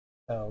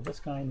 So this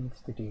guy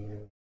needs to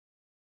do.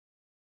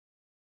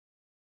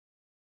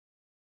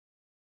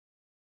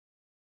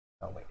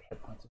 Oh wait,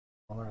 hit points.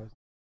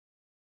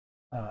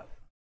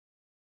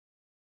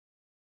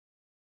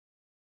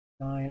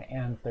 9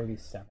 and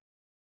 37.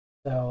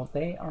 So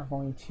they are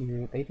going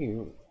to. They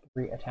do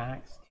 3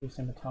 attacks, 2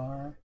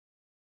 scimitar.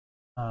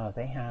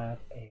 They have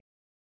a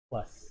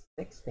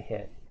 +6 to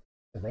hit,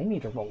 so they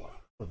need to roll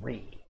a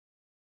 3.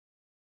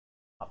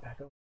 Pop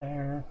back over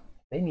there.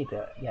 They need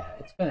to.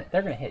 Yeah,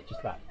 they're gonna hit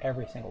just about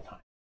every single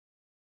time.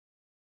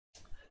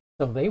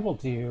 So they will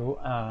do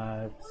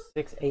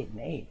 6, 8, and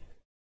 8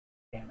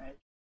 damage.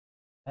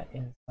 That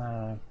is,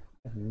 I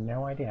have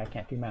no idea. I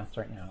can't do maths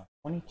right now.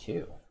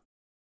 22.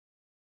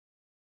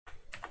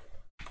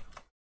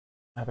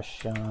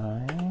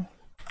 Abishai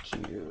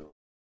do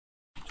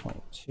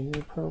 22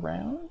 per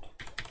round.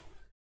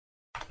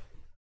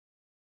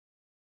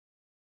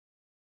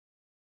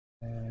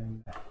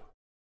 And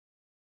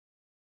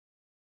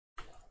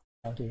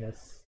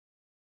Claudius,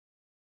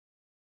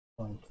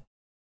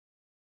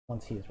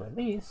 once he is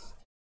released,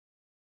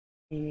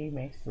 he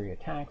makes 3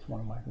 attacks,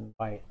 1 weapon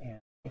bite and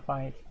a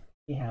fight.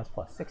 He has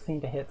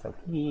 +16 to hit, so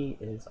he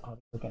is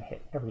obviously going to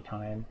hit every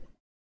time.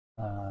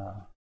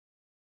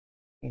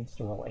 He needs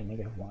to roll a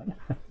 -1.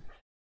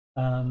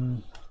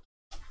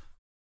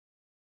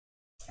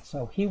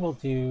 So he will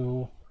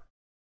do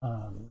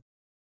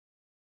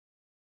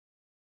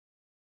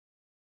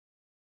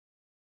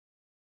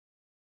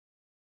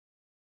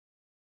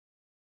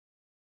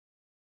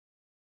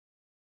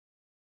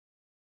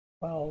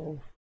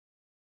 12,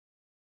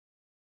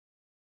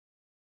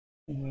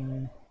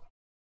 15,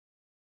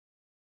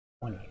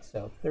 20,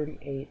 so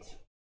 38,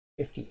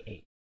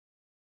 58.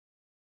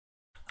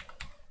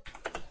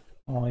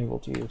 Only will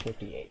do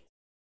 58.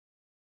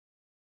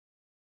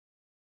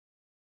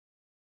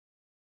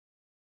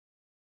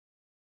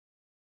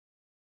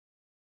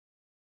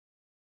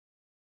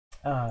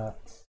 So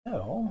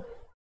will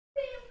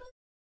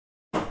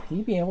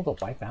he be able to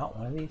wipe out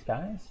one of these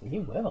guys? He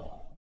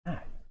will.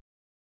 God.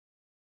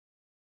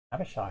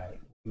 Abishai,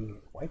 he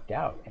wiped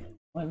out in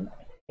one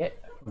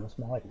hit from the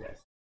small ideas.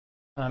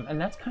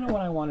 And that's kind of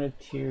what I wanted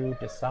to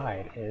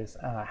decide is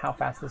how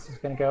fast this is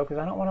going to go, because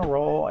I don't want to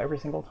roll every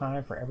single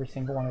time for every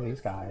single one of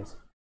these guys.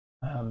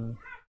 I'm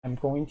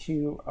going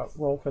to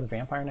roll for the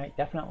Vampire Knight,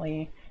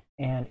 definitely,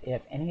 and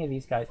if any of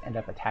these guys end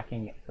up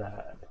attacking the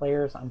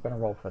players, I'm going to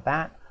roll for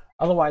that.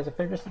 Otherwise, if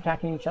they're just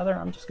attacking each other,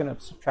 I'm just going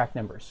to subtract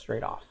numbers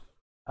straight off.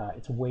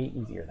 It's way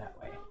easier that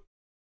way.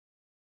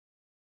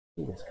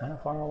 He was kind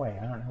of far away.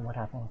 I don't know what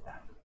happened with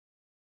that.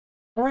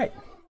 All right,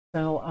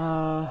 so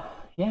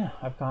yeah,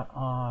 I've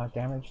got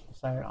damage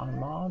decided on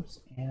mobs,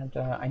 and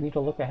I need to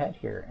look ahead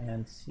here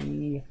and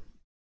see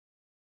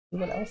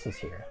what else is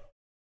here.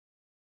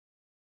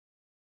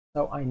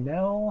 So I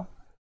know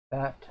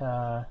that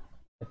the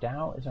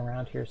Dow is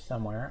around here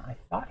somewhere. I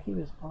thought he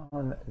was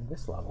on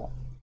this level.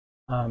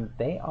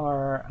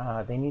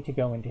 They need to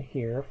go into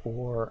here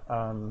for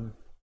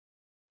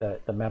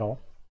the metal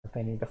that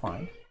they need to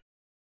find.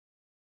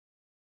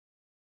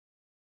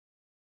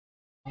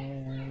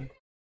 And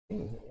see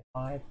if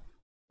I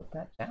put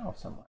that down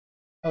somewhere.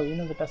 Oh, you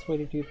know, the best way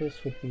to do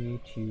this would be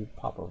to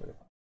pop over to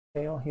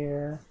scale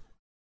here.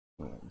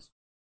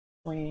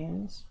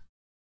 Screens.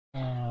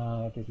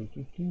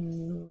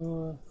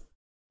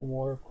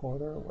 War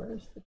quarter.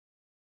 Where's the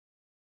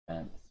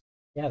vents?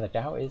 Yeah, the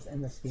Dow is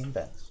in the steam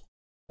vents.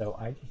 So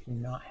I just do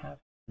not have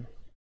him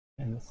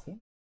in the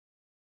steam.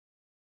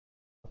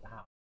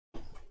 Wow.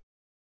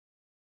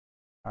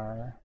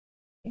 Are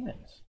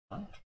demons,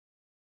 huh?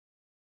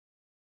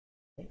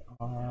 They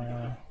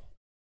are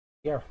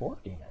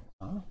DR4 demons,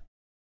 huh?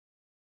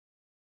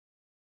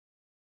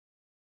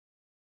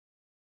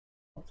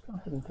 Let's go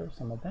ahead and throw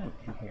some of them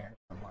in here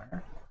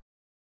somewhere.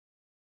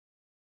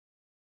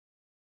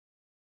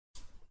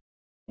 I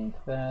think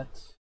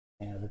that,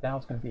 yeah, the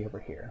Dow's going to be over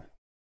here.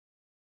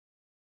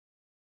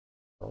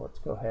 So let's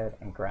go ahead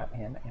and grab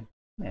him and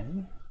put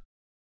him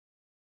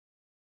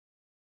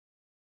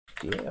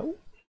in. Yeah.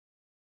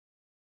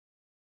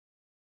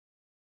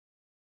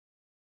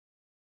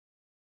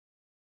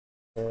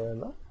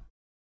 Hello.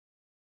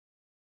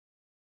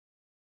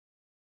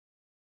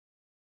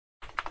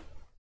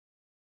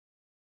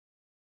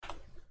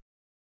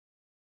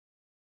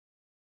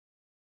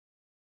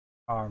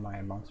 Are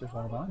my monsters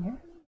all gone here?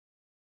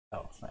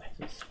 Oh,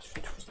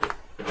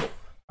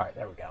 alright,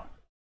 there we go.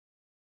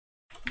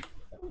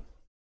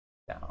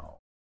 Down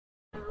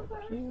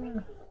over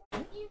here.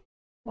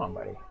 Come on,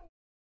 buddy.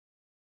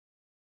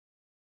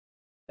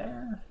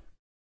 There.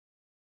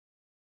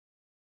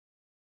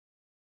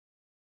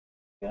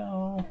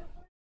 Go.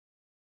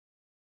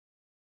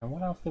 And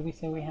what else did we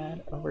say we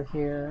had over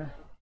here?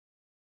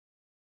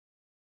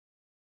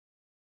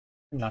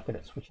 I'm not good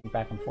at switching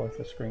back and forth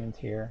the screens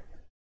here.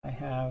 I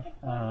have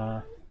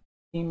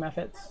Steam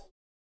methods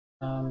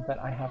that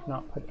I have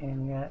not put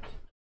in yet.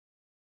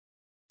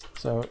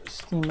 So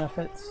Steam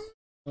methods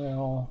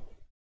will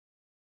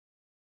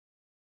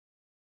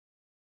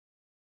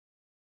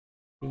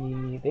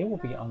be, they will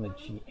be on the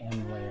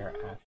GM layer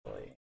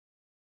actually.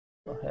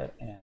 Go ahead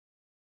and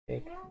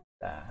take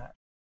that,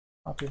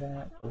 copy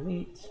that,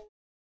 delete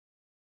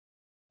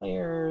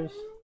layers,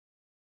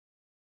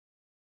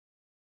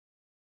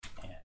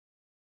 and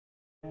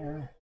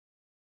there.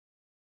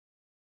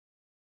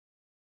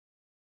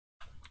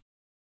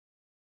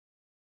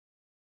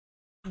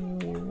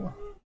 Two,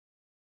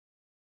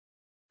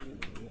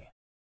 three,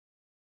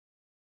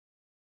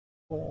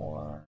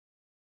 four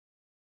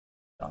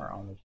are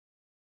on the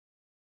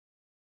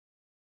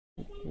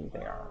they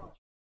are on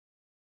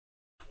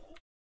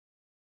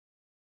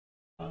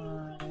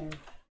 5,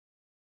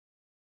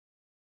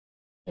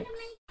 6.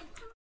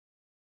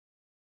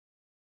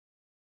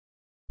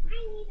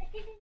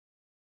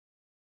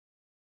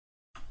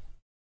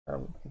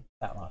 Or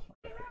that last one.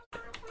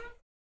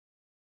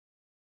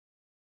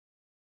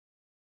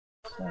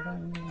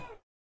 7.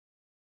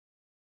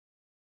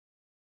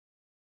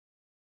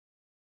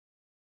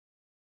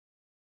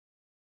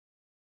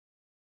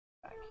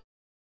 Back.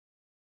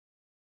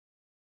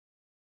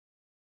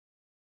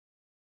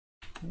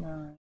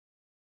 9.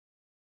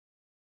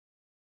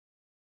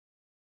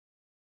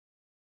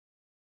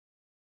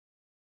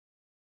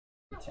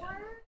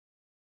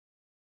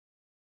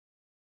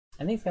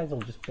 And these guys will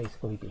just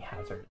basically be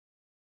hazards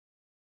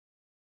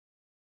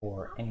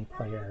for any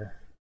player.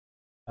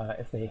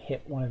 If they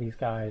hit one of these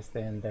guys,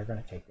 then they're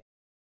going to take it.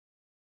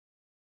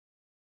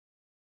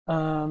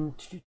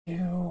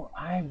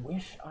 I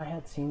wish I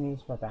had seen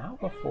these without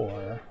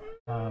before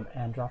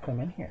and drop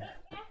them in here.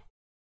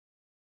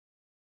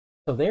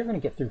 So they're going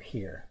to get through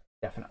here,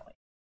 definitely.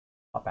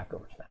 Hop back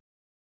over to that.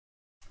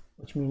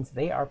 Which means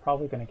they are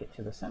probably going to get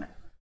to the center.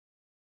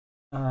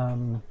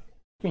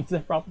 Which means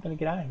they're probably going to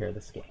get out of here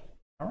this game.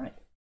 All right.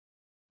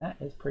 That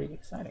is pretty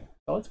exciting.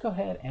 So let's go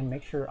ahead and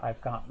make sure I've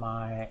got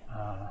my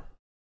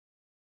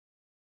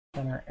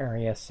center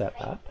area set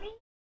up.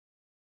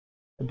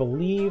 I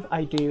believe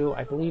I do.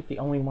 I believe the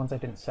only ones I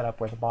didn't set up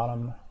were the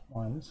bottom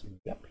ones.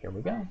 Yep, here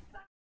we go.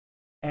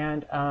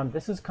 And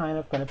this is kind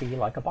of going to be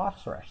like a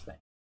boss rush thing.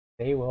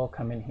 They will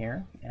come in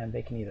here and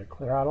they can either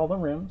clear out all the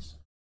rooms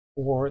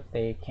or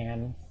they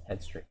can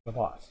head straight to the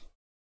boss.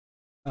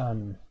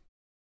 It's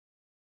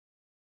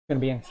going to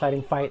be an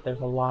exciting fight. There's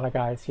a lot of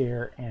guys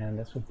here, and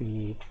this will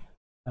be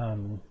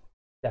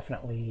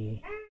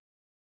definitely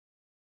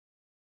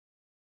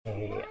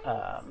a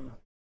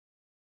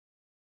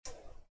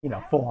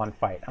full-on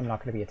fight. I'm not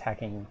going to be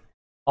attacking.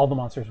 All the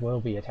monsters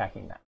will be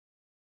attacking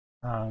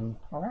them.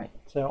 All right,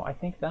 so I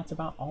think that's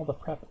about all the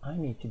prep I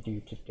need to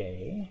do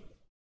today.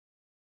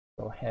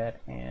 Go ahead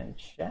and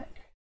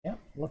check. Yep,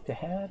 looked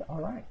ahead.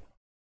 All right.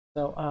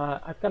 So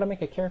I've got to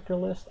make a character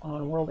list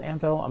on World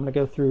Anvil. I'm going to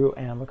go through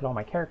and look at all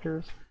my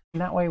characters.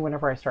 And that way,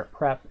 whenever I start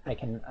prep, I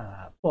can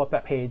pull up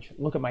that page,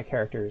 look at my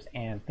characters,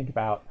 and think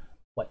about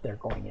what they're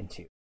going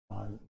into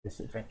on this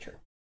adventure,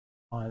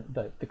 on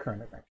the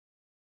current adventure.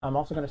 I'm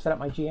also going to set up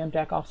my GM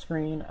deck off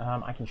screen.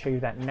 I can show you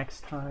that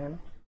next time.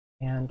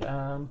 And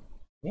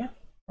yeah,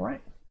 all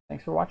right.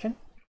 Thanks for watching.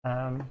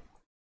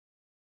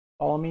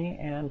 Follow me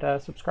and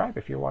subscribe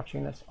if you're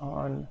watching this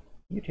on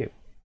YouTube.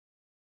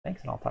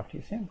 Thanks, and I'll talk to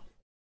you soon.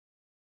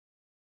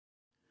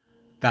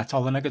 That's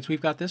all the nuggets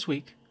we've got this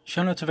week.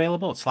 Show notes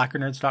available at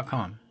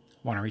slackernerds.com.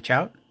 Want to reach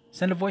out?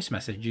 Send a voice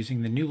message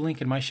using the new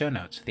link in my show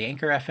notes, the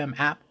Anchor FM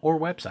app or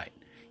website.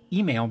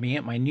 Email me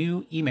at my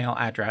new email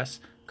address,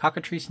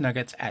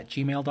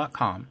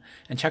 cockatricenuggets@gmail.com,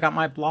 and check out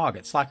my blog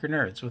at Slacker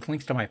Nerds with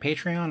links to my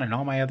Patreon and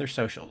all my other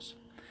socials.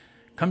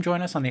 Come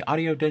join us on the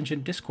Audio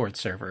Dungeon Discord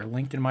server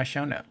linked in my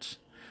show notes.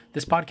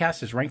 This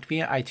podcast is ranked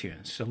via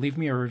iTunes, so leave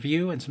me a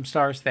review and some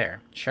stars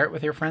there. Share it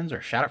with your friends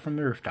or shout it from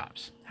the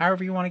rooftops.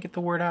 However you want to get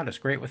the word out is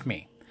great with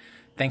me.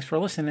 Thanks for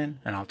listening,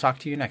 and I'll talk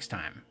to you next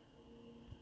time.